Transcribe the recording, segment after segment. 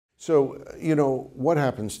So, what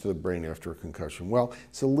happens to the brain after a concussion? Well,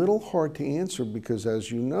 it's a little hard to answer because,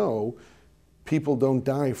 as you know, people don't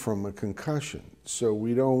die from a concussion. So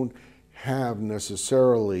we don't have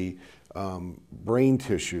necessarily brain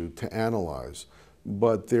tissue to analyze.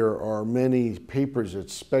 But there are many papers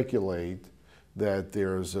that speculate that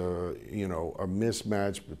there's a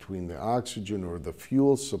mismatch between the oxygen or the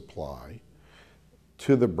fuel supply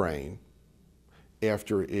to the brain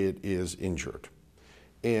after it is injured.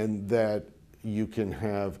 And that you can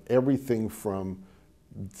have everything from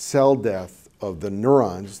cell death of the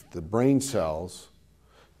neurons, the brain cells,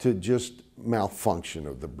 to just malfunction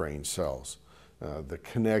of the brain cells. The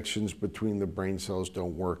connections between the brain cells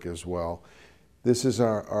don't work as well. This is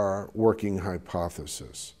our working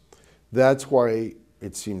hypothesis. That's why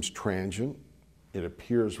it seems transient, it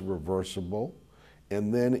appears reversible,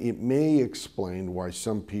 and then it may explain why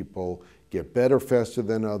some people get better faster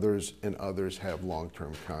than others and others have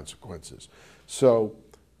long-term consequences. So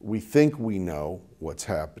we think we know what's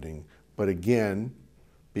happening, but again,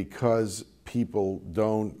 because people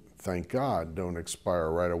don't, thank God, don't expire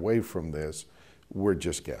right away from this, we're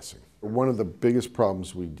just guessing. One of the biggest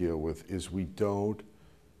problems we deal with is we don't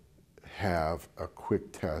have a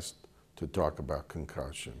quick test to talk about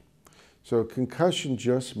concussion. So concussion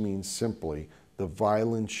just means simply the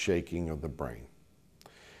violent shaking of the brain.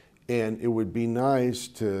 And it would be nice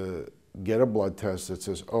to get a blood test that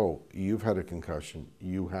says, oh, you've had a concussion,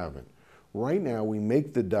 you haven't. Right now, we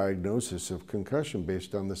make the diagnosis of concussion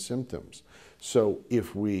based on the symptoms. So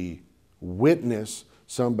if we witness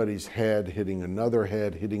somebody's head hitting another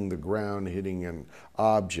head, hitting the ground, hitting an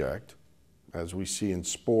object, as we see in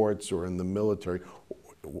sports or in the military,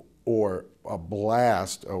 or a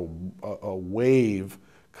blast, a wave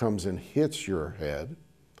comes and hits your head,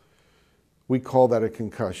 we call that a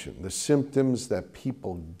concussion. The symptoms that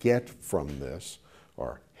people get from this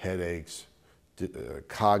are headaches,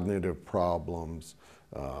 cognitive problems,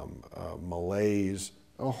 malaise,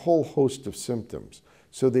 a whole host of symptoms.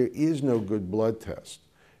 So there is no good blood test.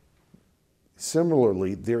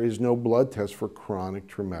 Similarly, there is no blood test for chronic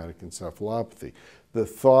traumatic encephalopathy. The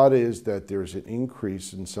thought is that there's an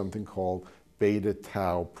increase in something called beta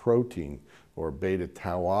tau protein or beta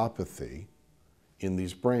tauopathy in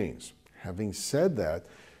these brains. Having said that,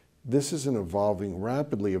 this is an evolving,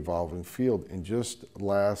 rapidly evolving field, and just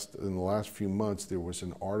in the last few months there was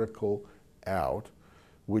an article out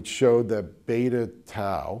which showed that beta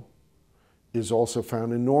tau is also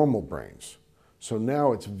found in normal brains. So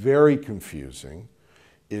now it's very confusing.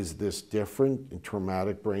 Is this different in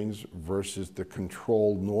traumatic brains versus the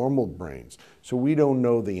controlled normal brains? So we don't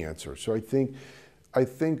know the answer. So I think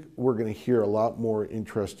we're going to hear a lot more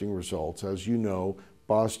interesting results. As you know,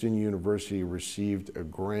 Boston University received a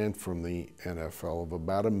grant from the NFL of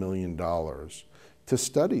about $1 million to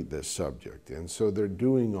study this subject. And so they're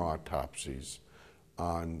doing autopsies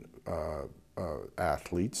on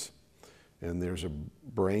athletes. And there's a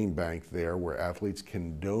brain bank there where athletes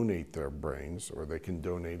can donate their brains, or they can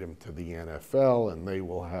donate them to the NFL, and they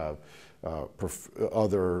will have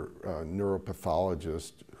other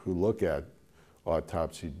neuropathologists who look at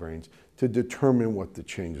autopsied brains to determine what the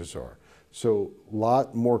changes are. So a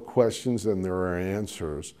lot more questions than there are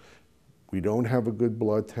answers. We don't have a good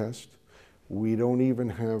blood test. We don't even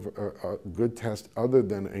have a good test other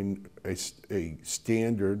than a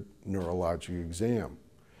standard neurologic exam.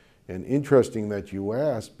 And interesting that you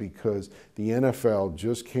asked, because the NFL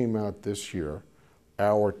just came out this year.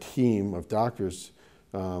 Our team of doctors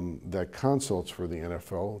that consults for the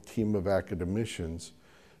NFL, team of academicians,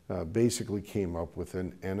 basically came up with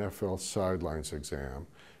an NFL sidelines exam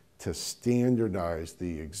to standardize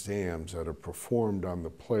the exams that are performed on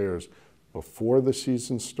the players before the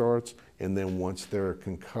season starts and then once they're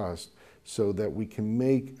concussed, so that we can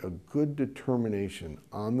make a good determination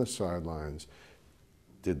on the sidelines.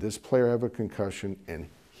 Did this player have a concussion and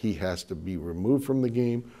he has to be removed from the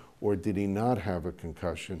game, or did he not have a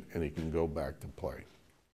concussion and he can go back to play?